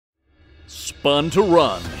Spun to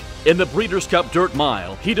Run. In the Breeders' Cup Dirt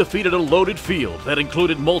Mile, he defeated a loaded field that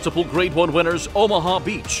included multiple Grade 1 winners Omaha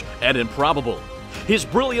Beach and Improbable. His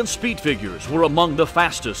brilliant speed figures were among the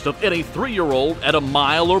fastest of any 3-year-old at a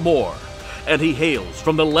mile or more. And he hails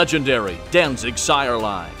from the legendary Danzig sire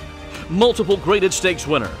line. Multiple graded stakes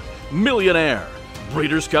winner, millionaire,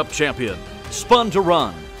 Breeders' Cup champion, Spun to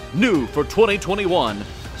Run, new for 2021,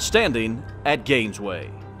 standing at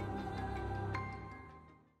Gainesway.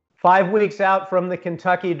 5 weeks out from the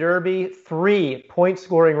Kentucky Derby, 3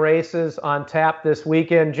 point-scoring races on tap this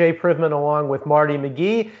weekend. Jay Privman along with Marty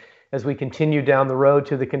McGee as we continue down the road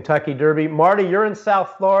to the Kentucky Derby. Marty, you're in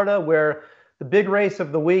South Florida where the big race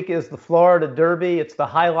of the week is the Florida Derby. It's the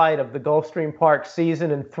highlight of the Gulfstream Park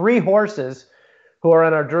season, and 3 horses who are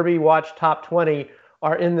on our Derby Watch Top 20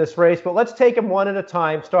 are in this race. But let's take them one at a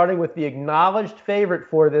time, starting with the acknowledged favorite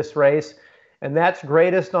for this race, and that's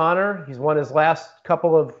Greatest Honor. He's won his last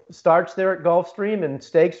couple of starts there at Gulfstream in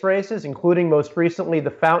stakes races, including most recently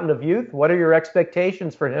the Fountain of Youth. What are your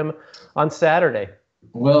expectations for him on Saturday?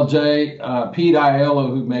 Well, Jay, Pete Aiello,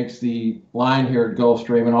 who makes the line here at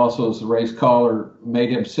Gulfstream and also is the race caller,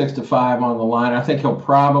 made him 6-5 on the line. I think he'll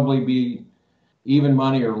probably be even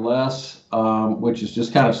money or less, which is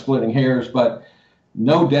just kind of splitting hairs, but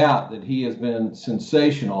no doubt that he has been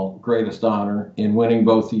sensational, Greatest Honor, in winning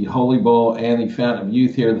both the Holy Bull and the Fountain of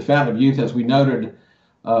Youth here. The Fountain of Youth, as we noted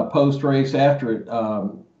post-race after it,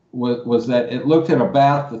 was that it looked at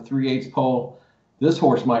about the 3/8 pole. This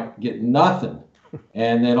horse might get nothing.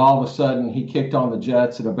 And then all of a sudden he kicked on the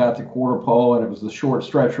jets at about the quarter pole, and it was the short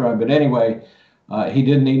stretch run. But anyway, he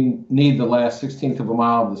didn't need the last 16th of a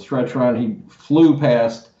mile of the stretch run. He flew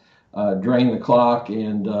past, drained the clock,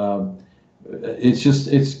 and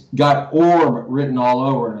it's got Orb written all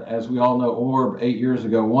over it. As we all know, Orb 8 years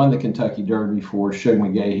ago won the Kentucky Derby for Shug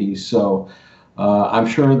McGahee. So I'm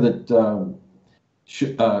sure that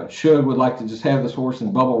Shug would like to just have this horse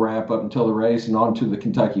in bubble wrap up until the race and on to the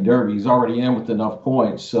Kentucky Derby. He's already in with enough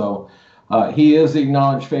points. So he is the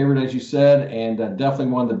acknowledged favorite, as you said, and definitely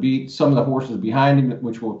one to beat some of the horses behind him,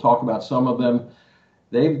 which we'll talk about some of them.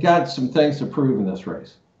 They've got some things to prove in this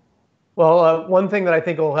race. Well, one thing that I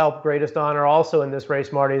think will help Greatest Honor also in this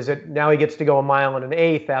race, Marty, is that now he gets to go 1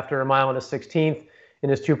 1/8 after 1 1/16 in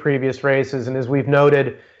his 2 previous races. And as we've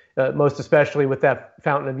noted, most especially with that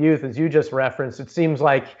Fountain of Youth, as you just referenced, it seems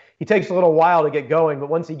like he takes a little while to get going, but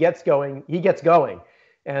once he gets going, he gets going.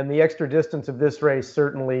 And the extra distance of this race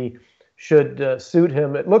certainly should suit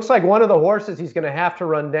him. It looks like one of the horses he's going to have to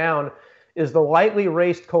run down is the lightly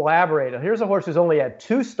raced Collaborator. Here's a horse who's only had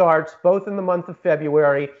 2 starts, both in the month of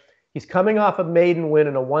February. He's coming off a maiden win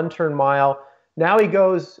in a 1-turn mile. Now he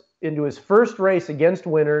goes into his first race against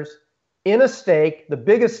winners in a stake, the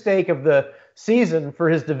biggest stake of the season for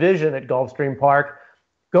his division at Gulfstream Park.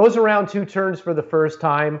 Goes around 2 turns for the first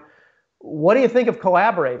time. What do you think of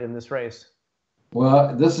Collaborate in this race?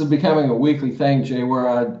 Well, this is becoming a weekly thing, Jay, where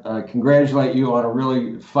I congratulate you on a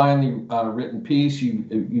really finely written piece.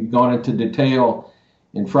 You've gone into detail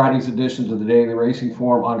in Friday's edition of the Daily Racing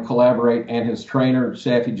Form on Collaborate and his trainer,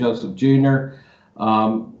 Saffie Joseph Jr.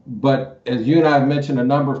 But as you and I have mentioned a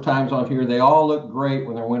number of times on here, they all look great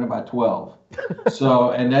when they're winning by 12.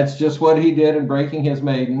 So, and that's just what he did in breaking his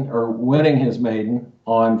maiden, or winning his maiden,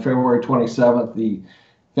 on February 27th, the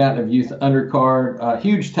Fountain of Youth undercard.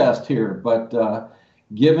 Huge test here, but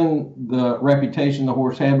given the reputation the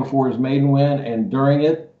horse had before his maiden win and during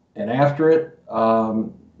it and after it,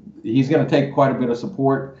 he's going to take quite a bit of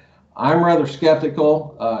support. I'm rather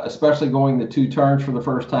skeptical, especially going the 2 turns for the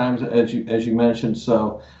first time, as you mentioned.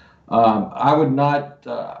 So I would not,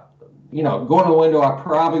 going to the window, I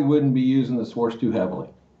probably wouldn't be using this horse too heavily.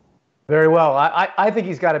 Very well. I think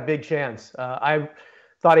he's got a big chance. I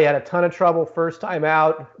thought he had a ton of trouble first time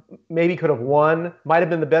out. Maybe could have won. Might have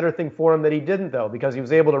been the better thing for him that he didn't, though, because he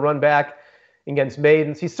was able to run back against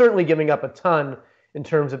maidens. He's certainly giving up a ton in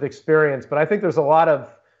terms of experience, but I think there's a lot of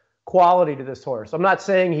quality to this horse. I'm not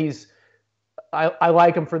saying I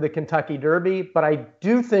like him for the Kentucky Derby, but I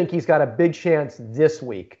do think he's got a big chance this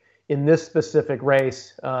week in this specific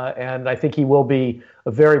race, and I think he will be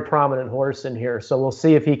a very prominent horse in here. So we'll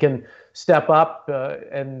see if he can step up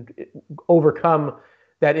and overcome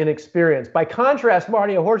that inexperience. By contrast,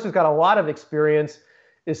 Marty, a horse who's got a lot of experience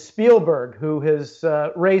is Spielberg, who has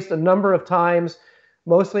raced a number of times,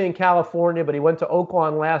 mostly in California, but he went to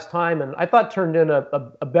Oaklawn last time, and I thought turned in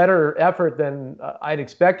a better effort than I'd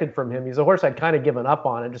expected from him. He's a horse I'd kind of given up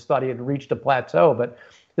on. I just thought he had reached a plateau, but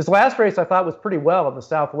his last race I thought was pretty well in the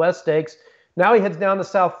Southwest Stakes. Now he heads down to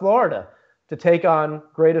South Florida to take on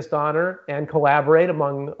Greatest Honor and Collaborate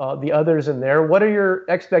among the others in there. What are your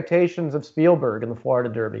expectations of Spielberg in the Florida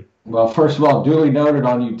Derby? Well, first of all, duly noted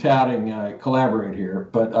on you touting Collaborate here.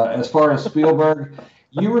 But as far as Spielberg,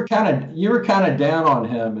 you were kind of down on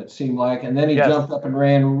him, it seemed like, and then he jumped up and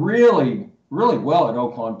ran really, really well at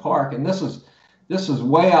Oaklawn Park. And this is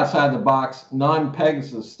way outside the box,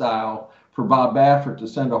 non-Pegasus style for Bob Baffert to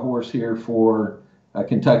send a horse here for a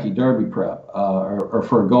Kentucky Derby prep or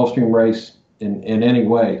for a Gulfstream race in any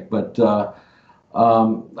way. But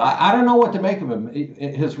I don't know what to make of him.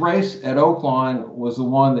 His race at Oaklawn was the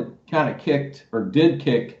one that kind of did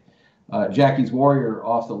kick Jackie's Warrior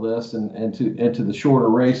off the list and into the shorter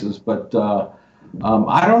races. But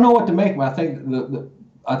I don't know what to make of him.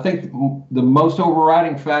 I think the most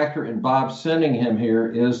overriding factor in Bob sending him here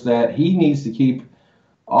is that he needs to keep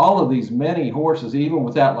all of these many horses, even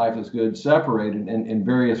without Life is Good, separated in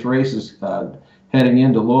various races heading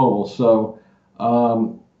into Louisville. So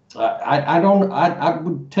I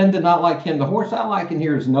would tend to not like him. The horse I like in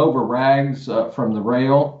here is Nova Rags from the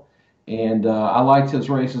rail, and I liked his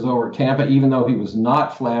races over at Tampa, even though he was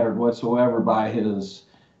not flattered whatsoever by his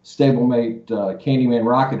stablemate Candyman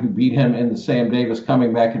Rocket, who beat him in the Sam Davis,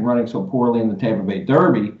 coming back and running so poorly in the Tampa Bay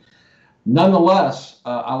Derby. Nonetheless,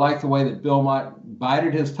 I like the way that Bill Mott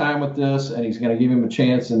bided his time with this, and he's going to give him a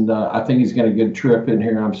chance, and I think he's going to get a trip in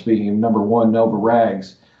here. I'm speaking of number 1, Nova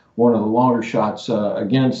Rags, one of the longer shots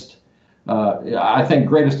against. I think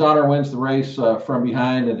Greatest Honor wins the race from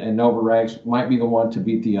behind, and Nova Rags might be the one to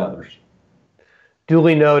beat the others.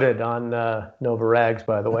 Duly noted on Nova Rags,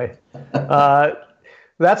 by the way.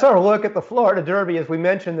 That's our look at the Florida Derby. As we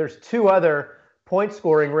mentioned, there's 2 other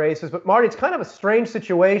point-scoring races. But, Marty, it's kind of a strange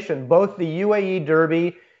situation. Both the UAE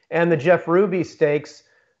Derby and the Jeff Ruby Stakes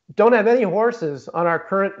don't have any horses on our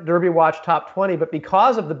current Derby Watch Top 20, but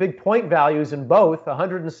because of the big point values in both,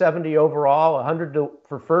 170 overall, 100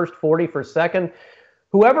 for first, 40 for second,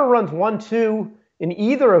 whoever runs 1-2 in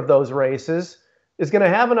either of those races is going to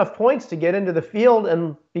have enough points to get into the field,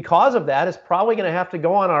 and because of that is probably going to have to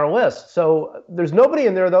go on our list. So there's nobody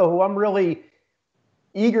in there, though, who I'm really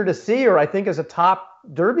eager to see, or I think is a top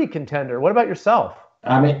Derby contender. What about yourself?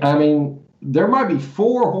 I mean, there might be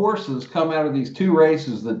 4 horses come out of these 2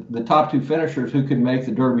 races, the top 2 finishers, who can make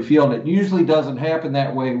the Derby field. It usually doesn't happen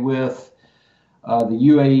that way with the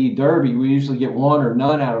UAE Derby. We usually get 1 or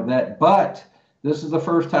none out of that. But this is the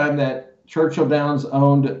first time that Churchill Downs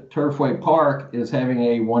owned Turfway Park is having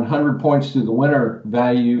a 100 points to the winner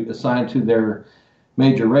value assigned to their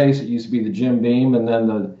major race. It used to be the Jim Beam and then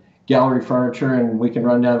the Gallery Furniture, and we can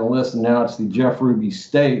run down the list, and now it's the Jeff Ruby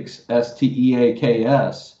Stakes,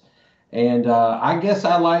 STEAKS. And I guess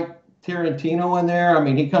I like Tarantino in there. I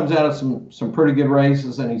mean, he comes out of some pretty good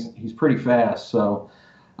races, and he's pretty fast. So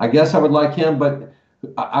I guess I would like him, but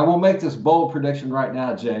I will make this bold prediction right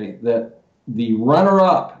now, Jay, that the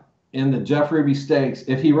runner-up in the Jeff Ruby Stakes,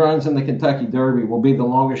 if he runs in the Kentucky Derby, will be the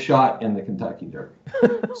longest shot in the Kentucky Derby.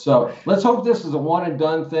 So let's hope this is a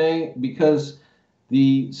one-and-done thing, because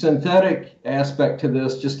the synthetic aspect to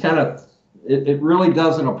this just kind of, it really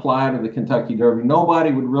doesn't apply to the Kentucky Derby.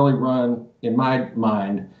 Nobody would really run, in my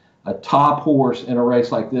mind, a top horse in a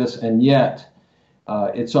race like this, and yet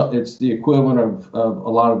it's the equivalent of a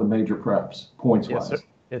lot of the major preps, points-wise.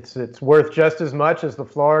 Yes, it's worth just as much as the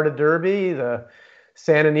Florida Derby, the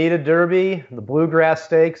Santa Anita Derby, the Bluegrass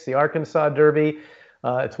Stakes, the Arkansas Derby.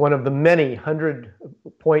 It's one of the many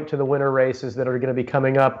 100-point-to-the-winner races that are going to be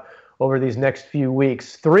coming up over these next few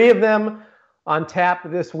weeks. 3 of them on tap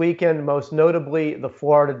this weekend, most notably the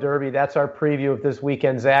Florida Derby. That's our preview of this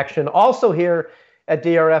weekend's action. Also here at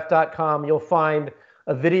DRF.com, you'll find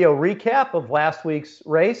a video recap of last week's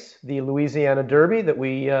race, the Louisiana Derby, that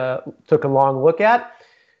we took a long look at.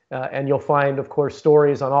 And you'll find, of course,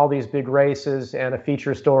 stories on all these big races and a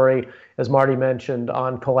feature story, as Marty mentioned,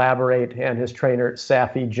 on Collaborate and his trainer,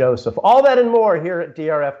 Safi Joseph. All that and more here at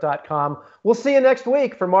DRF.com. We'll see you next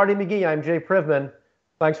week. For Marty McGee, I'm Jay Privman.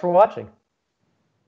 Thanks for watching.